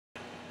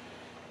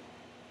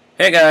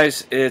Hey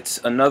guys, it's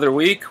another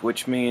week,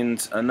 which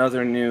means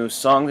another new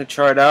song to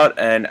chart out,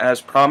 and as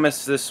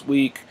promised this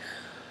week,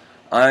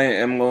 I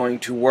am going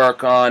to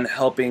work on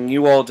helping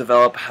you all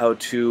develop how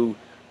to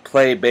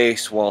play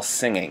bass while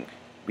singing.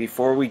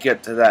 Before we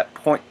get to that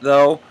point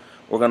though,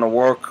 we're going to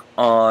work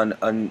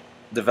on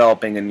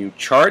developing a new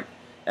chart,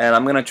 and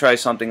I'm going to try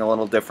something a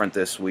little different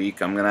this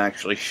week. I'm going to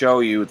actually show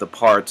you the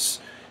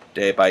parts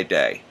day by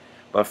day.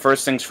 But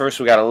first things first,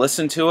 we got to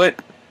listen to it.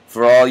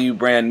 For all you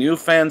brand new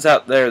fans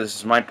out there, this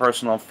is my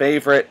personal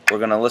favorite. We're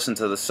going to listen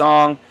to the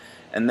song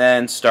and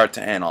then start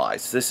to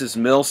analyze. This is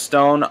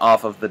Millstone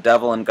off of The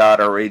Devil and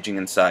God Are Raging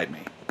Inside Me.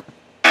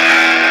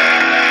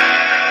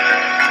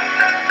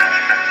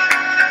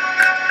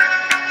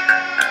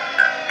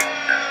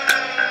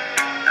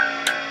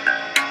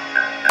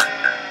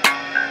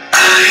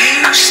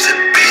 I used to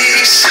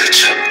be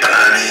such a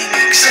burning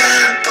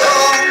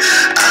example.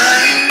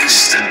 I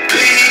used to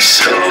be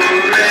so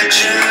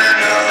original.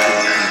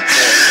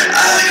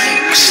 I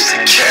used to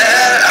care,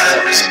 I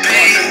was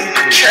being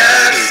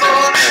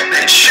careful.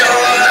 Made sure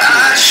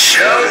I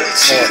showed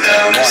to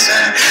those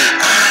that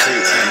I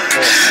loved.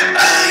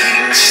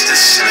 I used to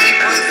sleep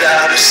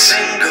without a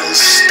single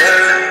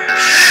stir,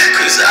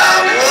 'cause I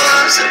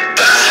was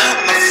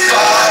about my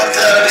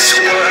father's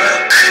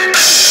work.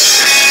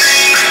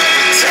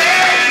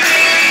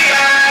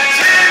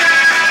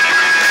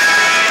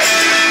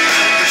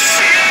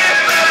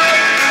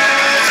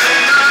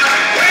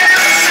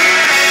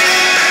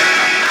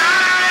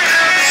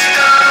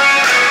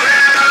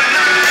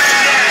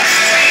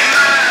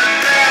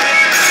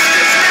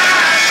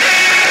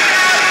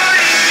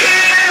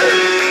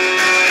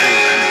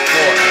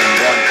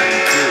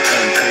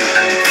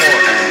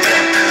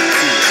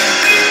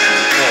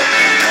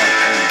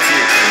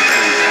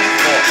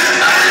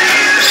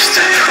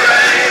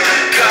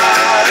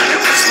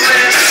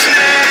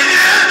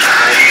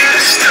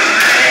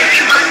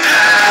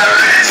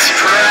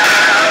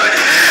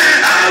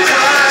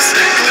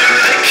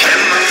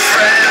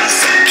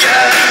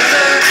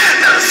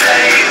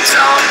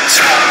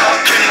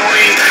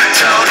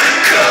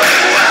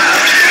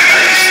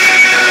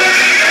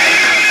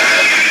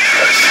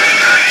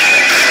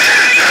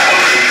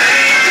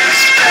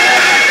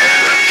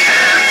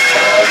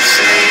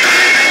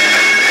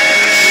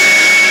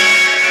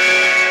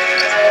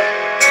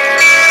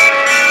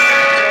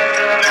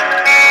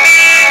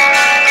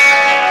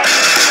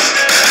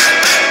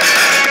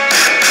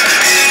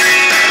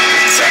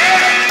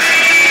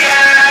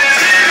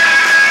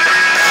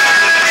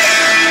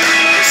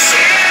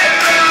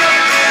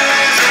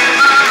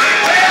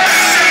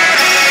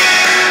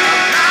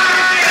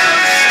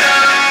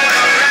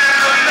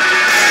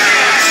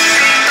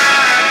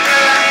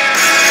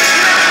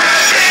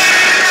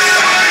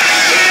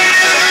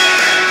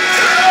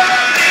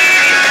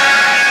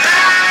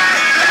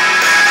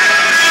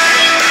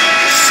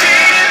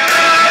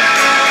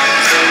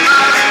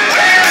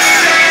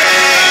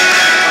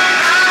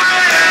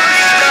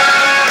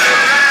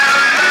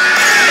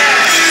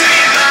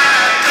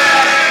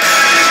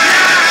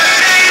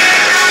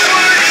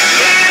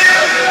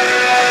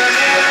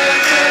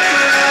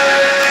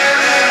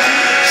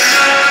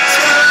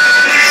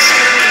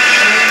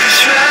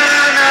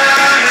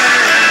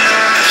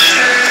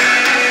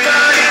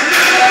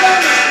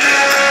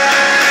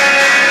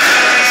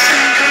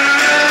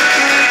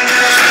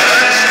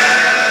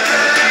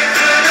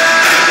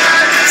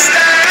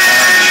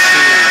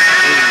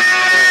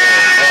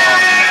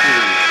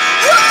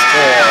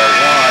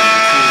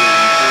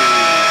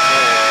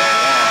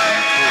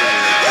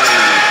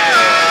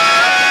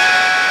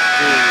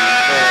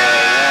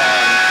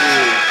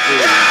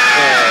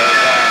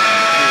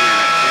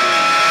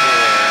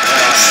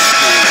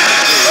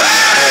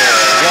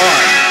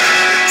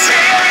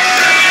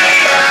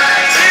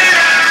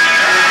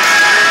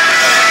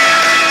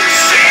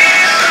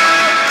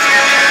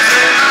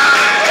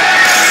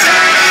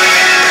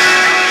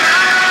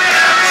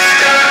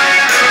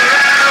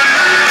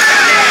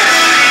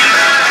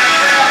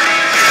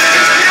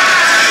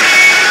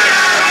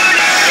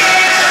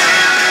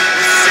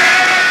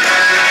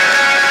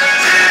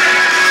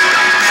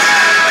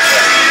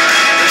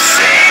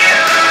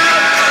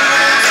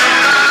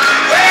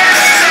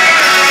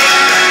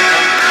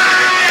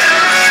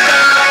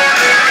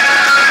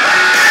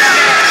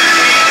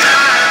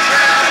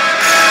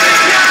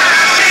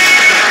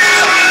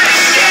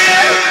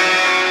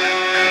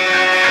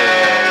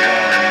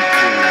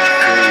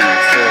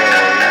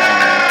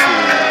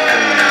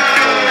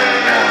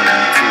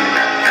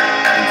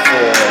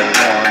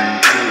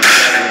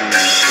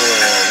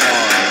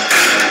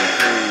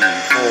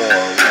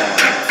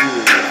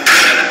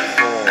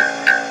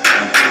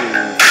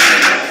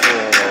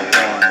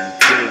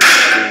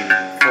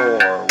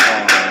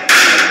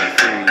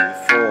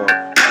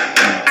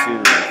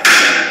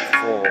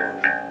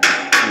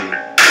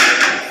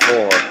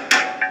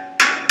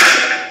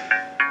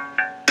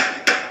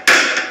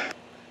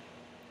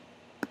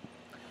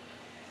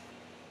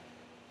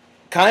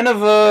 Kind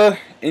of a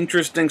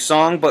interesting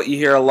song, but you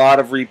hear a lot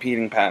of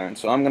repeating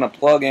patterns. So I'm going to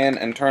plug in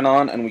and turn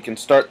on, and we can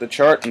start the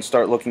chart and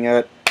start looking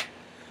at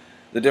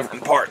the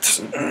different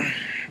parts.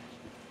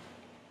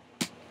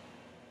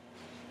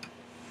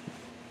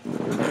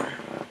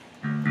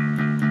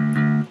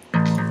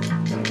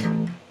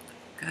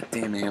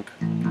 Goddamn amp.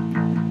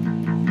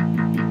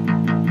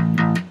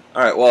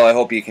 Alright, well, I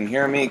hope you can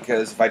hear me,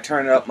 because if I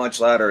turn it up much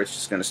louder, it's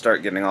just going to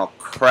start getting all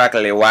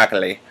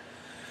crackly-wackly.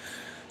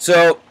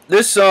 So,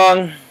 this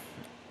song,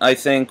 I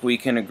think we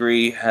can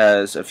agree,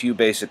 has a few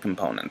basic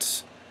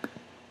components.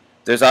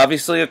 There's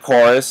obviously a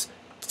chorus.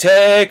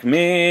 Take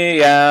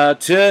me out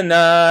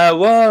tonight,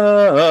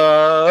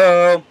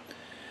 whoa.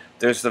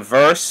 There's the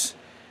verse,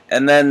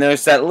 and then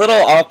there's that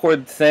little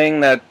awkward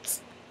thing that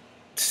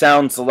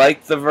sounds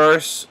like the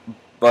verse,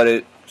 but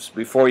it's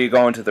before you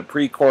go into the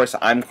pre-chorus.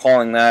 I'm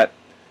calling that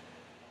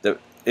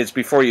it's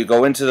before you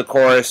go into the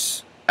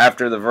chorus,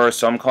 after the verse,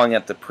 so I'm calling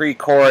it the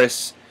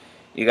pre-chorus.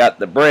 You got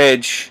the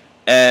bridge,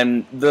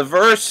 and the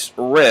verse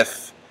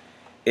riff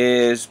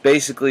is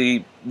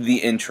basically the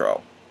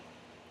intro.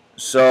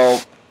 So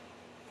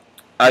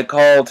I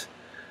called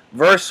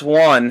verse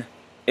 1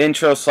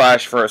 intro /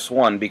 verse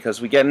 1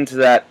 because we get into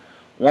that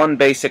one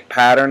basic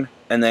pattern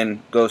and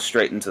then go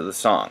straight into the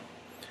song.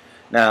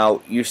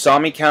 Now, you saw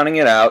me counting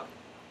it out.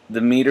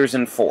 The meter's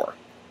in 4.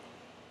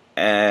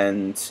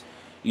 And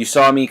you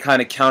saw me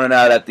kind of count it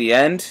out at the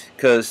end,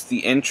 because the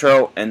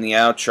intro and the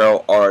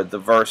outro are the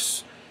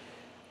verse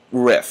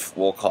riff,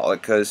 we'll call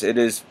it, because it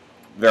is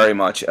very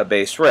much a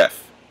bass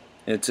riff.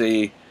 It's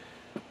a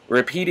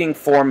repeating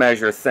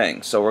 4-measure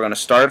thing. So we're going to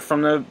start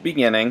from the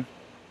beginning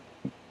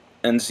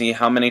and see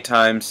how many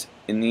times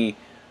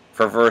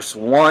for verse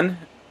 1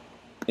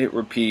 it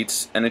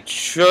repeats, and it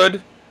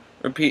should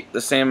repeat the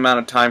same amount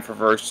of time for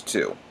verse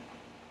 2.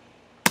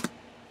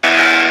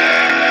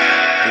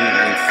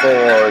 4.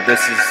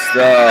 This is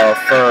the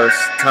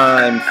first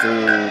time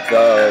through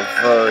the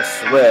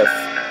verse riff.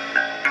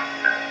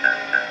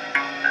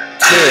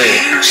 2.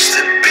 I used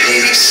to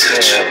be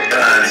such a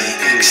burning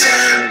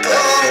example.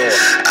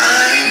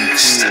 I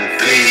used to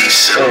be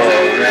so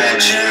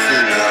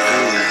original.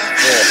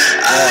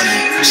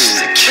 I used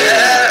to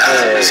care,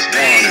 I was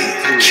being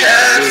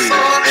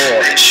careful.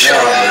 Made sure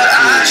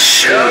I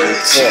showed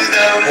to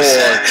those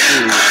that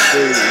I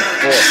love.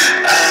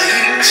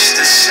 I used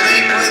to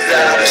sleep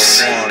without a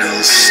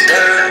single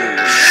stir,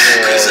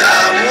 'cause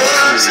I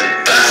was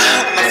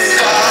about my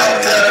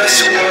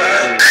father's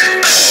work.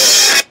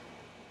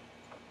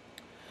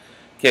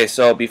 Okay,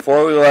 so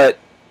before we let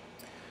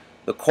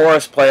the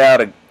chorus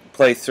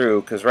play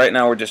through, because right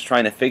now we're just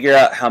trying to figure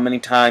out how many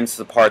times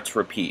the parts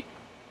repeat.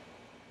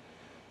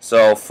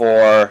 So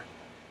for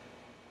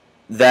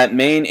that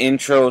main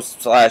intro /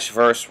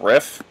 verse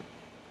riff,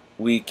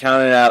 we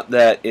counted out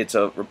that it's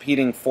a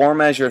repeating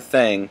 4-measure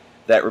thing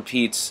that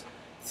repeats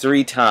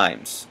 3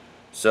 times.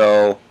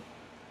 So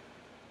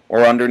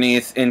we're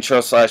underneath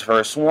intro /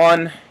 verse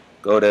 1,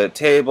 go to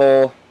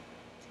table,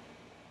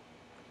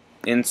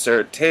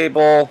 insert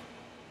table,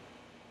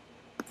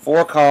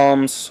 4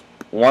 columns,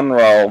 1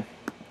 row,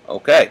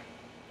 okay.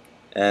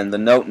 And the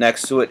note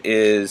next to it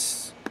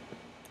is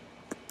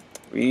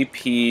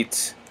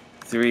repeat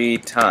 3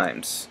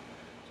 times.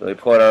 So we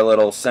put our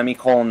little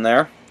semicolon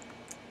there.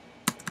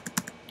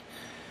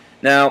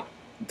 Now,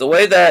 the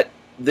way that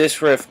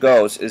this riff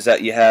goes is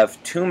that you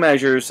have 2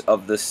 measures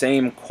of the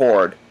same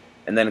chord,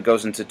 and then it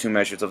goes into 2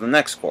 measures of the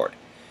next chord.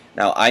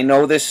 Now, I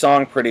know this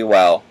song pretty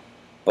well,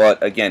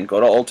 but again, go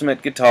to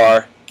Ultimate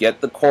Guitar,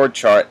 get the chord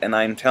chart, and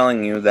I'm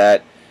telling you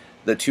that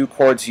the 2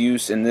 chords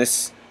used in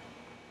this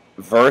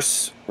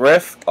verse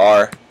riff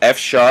are F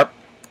sharp,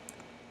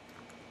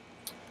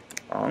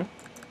 wrong,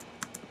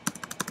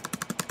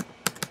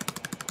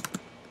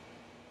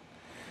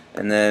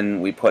 and then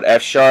we put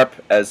F sharp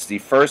as the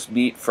first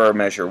beat for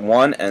measure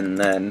 1, and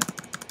then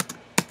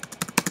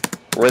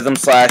rhythm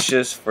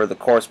slashes for the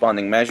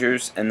corresponding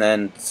measures, and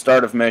then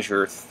start of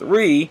measure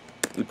 3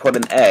 we put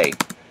an A,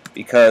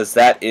 because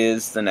that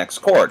is the next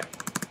chord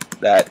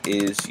that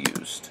is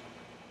used.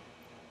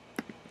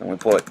 And we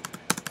put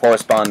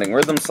corresponding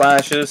rhythm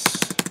slashes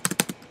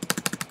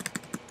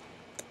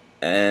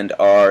and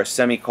our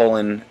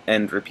semicolon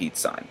end repeat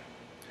sign.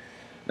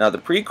 Now the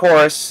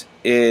pre-chorus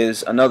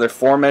is another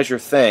 4-measure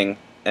thing,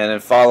 and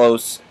it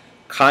follows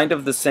kind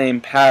of the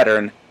same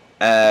pattern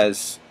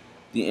as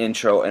the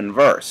intro and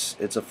verse.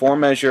 It's a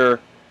 4-measure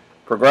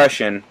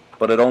progression,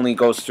 but it only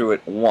goes through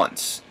it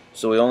once.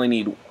 So we only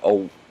need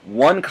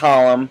one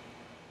row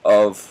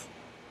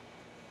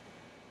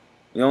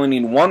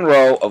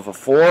of a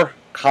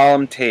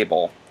 4-column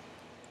table,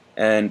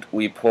 and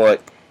we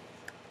put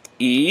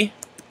E,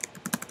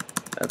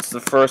 that's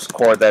the first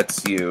chord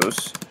that's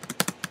used,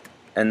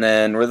 and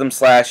then rhythm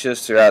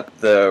slashes throughout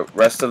the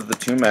rest of the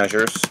 2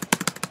 measures,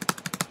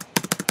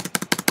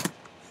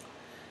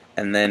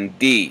 and then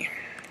D.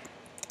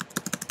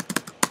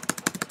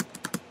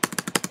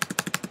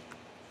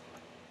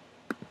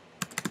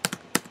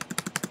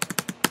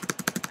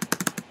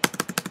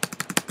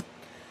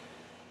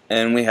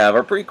 And we have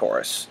our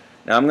pre-chorus.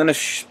 Now I'm going to,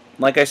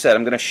 like I said,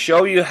 I'm going to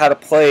show you how to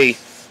play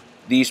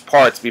these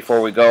parts before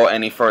we go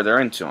any further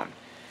into them.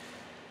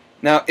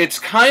 Now it's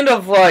kind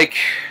of like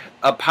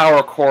a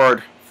power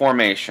chord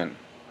formation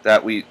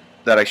that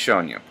I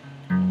shown you.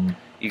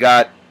 You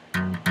got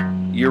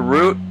your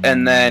root,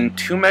 and then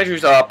 2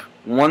 measures up,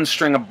 1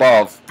 string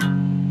above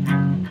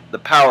the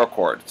power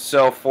chord.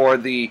 So for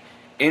the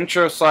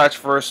intro slash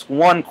verse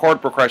 1 chord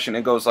progression,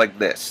 it goes like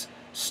this.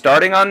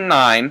 Starting on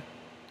 9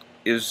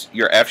 is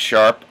your F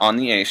sharp on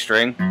the A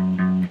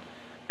string,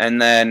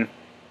 and then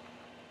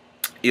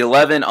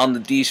 11 on the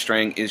D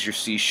string is your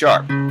C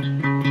sharp,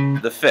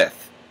 the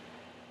 5th.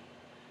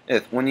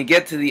 When you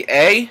get to the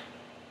A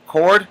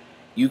chord,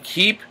 you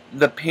keep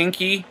the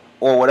pinky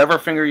or whatever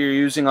finger you're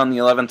using on the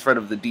 11th fret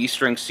of the D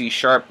string C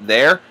sharp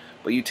there,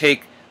 but you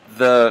take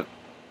the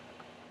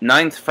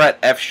 9th fret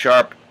F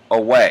sharp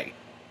away,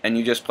 and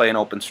you just play an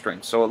open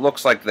string. So it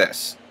looks like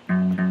this.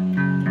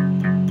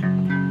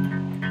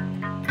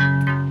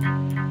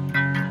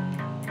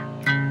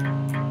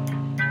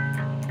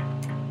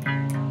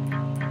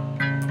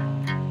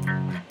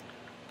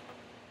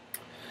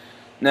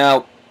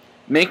 Now,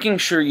 making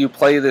sure you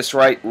play this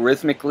right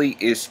rhythmically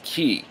is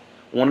key.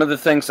 One of the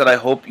things that I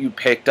hope you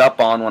picked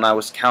up on when I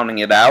was counting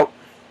it out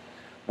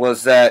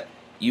was that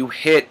you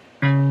hit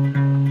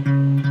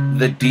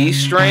the D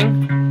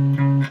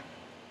string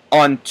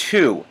on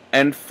 2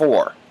 and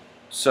 4.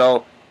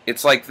 So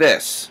it's like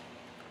this.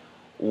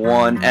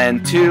 1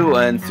 and 2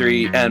 and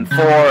 3 and 4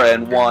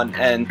 and 1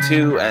 and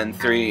 2 and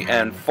 3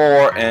 and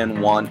 4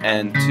 and 1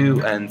 and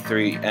 2 and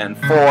 3 and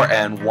 4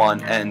 and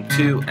 1 and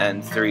 2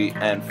 and 3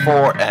 and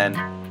 4 and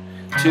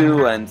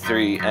 2 and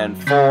 3 and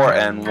 4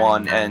 and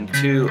 1 and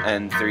 2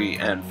 and 3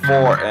 and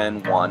 4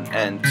 and 1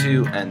 and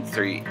 2 and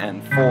 3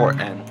 and 4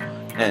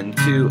 and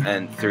 2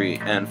 and 3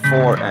 and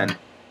 4 and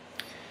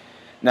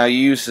now you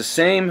use the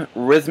same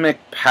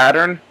rhythmic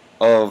pattern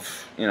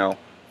of,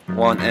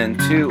 1 and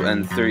 2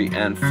 and 3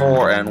 and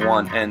 4 and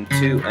 1 and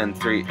 2 and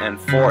 3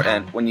 and 4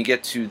 and when you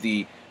get to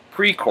the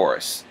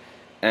pre-chorus.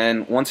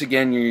 And once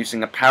again you're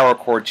using a power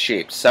chord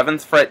shape.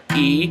 7th fret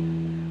E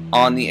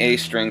on the A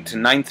string to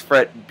 9th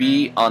fret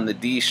B on the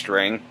D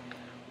string.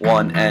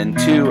 1 and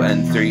 2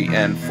 and 3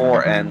 and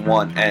 4 and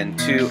 1 and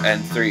 2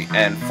 and 3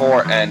 and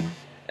 4 and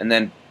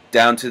then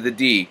down to the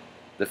D.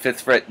 The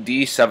 5th fret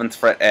D, 7th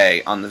fret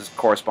A on the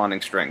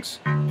corresponding strings.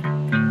 4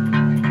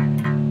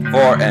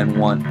 and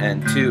 1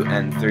 and 2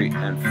 and 3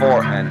 and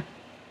 4 and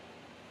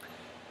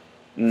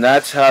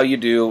that's how you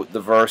do the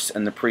verse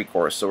and the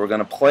pre-chorus. So we're going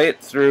to play it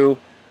through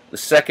the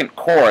second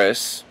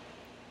chorus.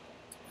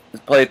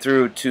 Let's play it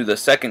through to the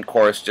second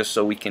chorus just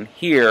so we can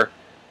hear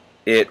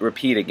it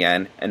repeat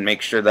again and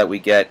make sure that we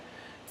get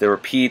the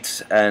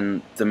repeats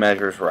and the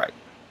measures right.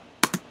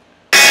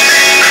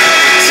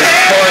 This is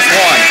chorus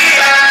 1.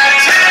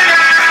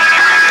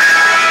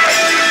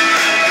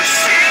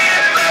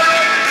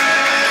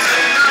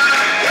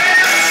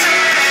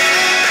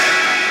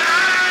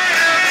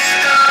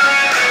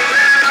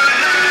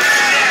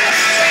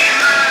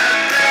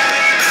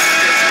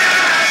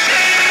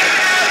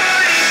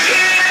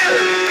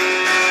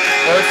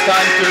 First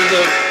time through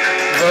the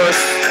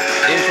verse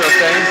intro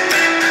thing.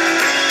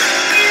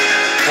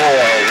 4, 1,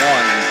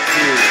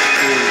 2, 3,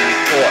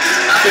 4,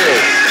 2.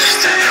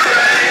 Used to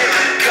pray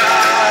when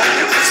God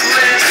was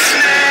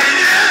listening.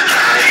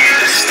 I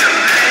used to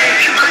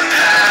make my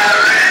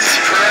parents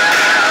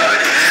proud.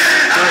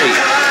 3.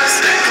 I was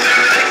the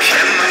glue that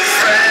kept my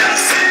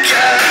friends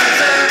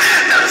together.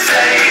 Now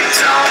they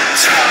don't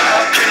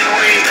talk and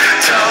we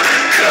don't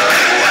go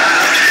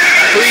out.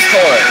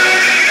 Pre-chorus.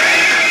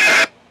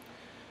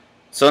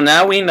 So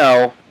now we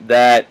know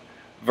that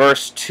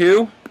verse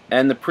 2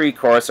 and the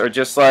pre-chorus are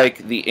just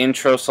like the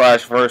intro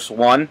slash verse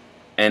 1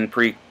 and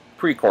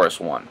pre-chorus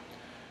 1.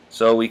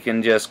 So we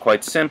can just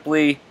quite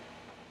simply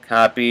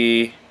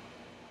copy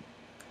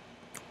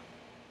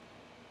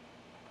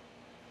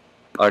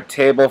our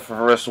table for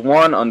verse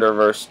 1 under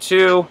verse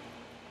 2,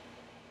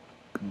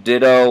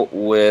 ditto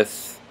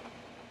with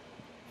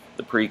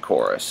the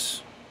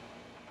pre-chorus.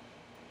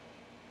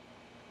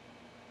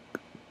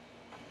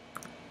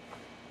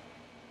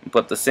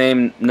 Put the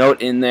same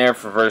note in there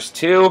for verse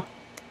 2.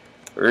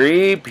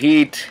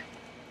 Repeat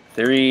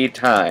 3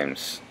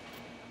 times.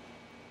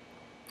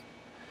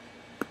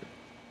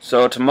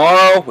 So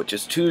tomorrow, which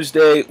is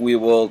Tuesday, we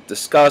will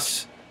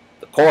discuss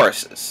the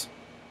choruses.